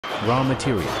Raw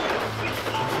material.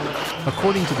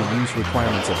 According to the use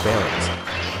requirements of bearings,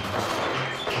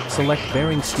 select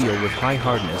bearing steel with high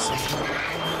hardness,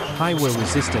 high wear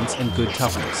resistance and good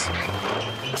toughness.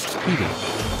 Heating.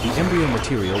 The embryo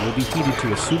material will be heated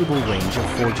to a suitable range of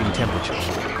forging temperature,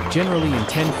 generally in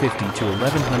 1050 to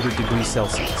 1100 degrees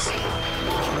Celsius.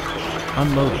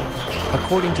 Unloading.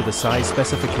 According to the size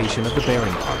specification of the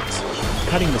bearing parts,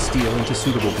 cutting the steel into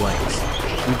suitable blanks.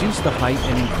 Reduce the height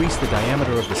and increase the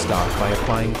diameter of the stock by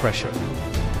applying pressure.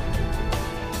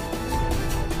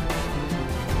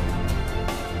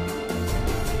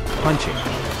 Punching.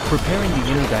 Preparing the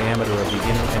inner diameter of the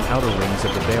inner and outer rings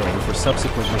of the bearing for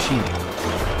subsequent machining.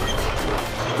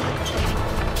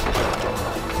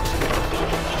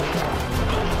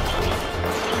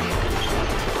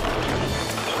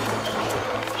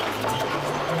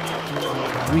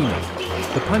 Reaming.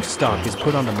 The punch stock is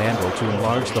put on the mandrel to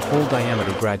enlarge the hole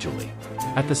diameter gradually.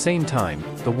 At the same time,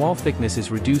 the wall thickness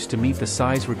is reduced to meet the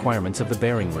size requirements of the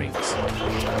bearing rings.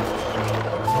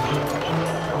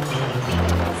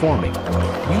 Forming.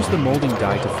 Use the molding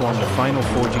die to form the final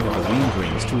forging of the reamed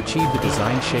rings to achieve the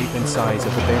design shape and size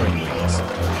of the bearing rings.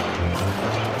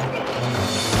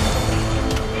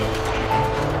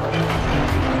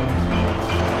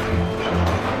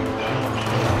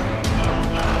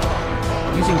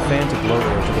 Using fan to blow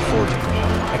air to the forging.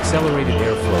 Accelerated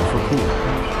airflow for cooling.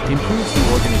 Improves the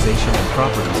organization and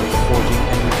properties of the forging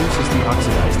and reduces the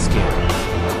oxidized skin.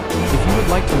 If you would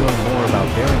like to learn more about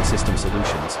bearing system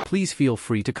solutions, please feel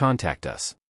free to contact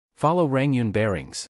us. Follow Reaming Bearings.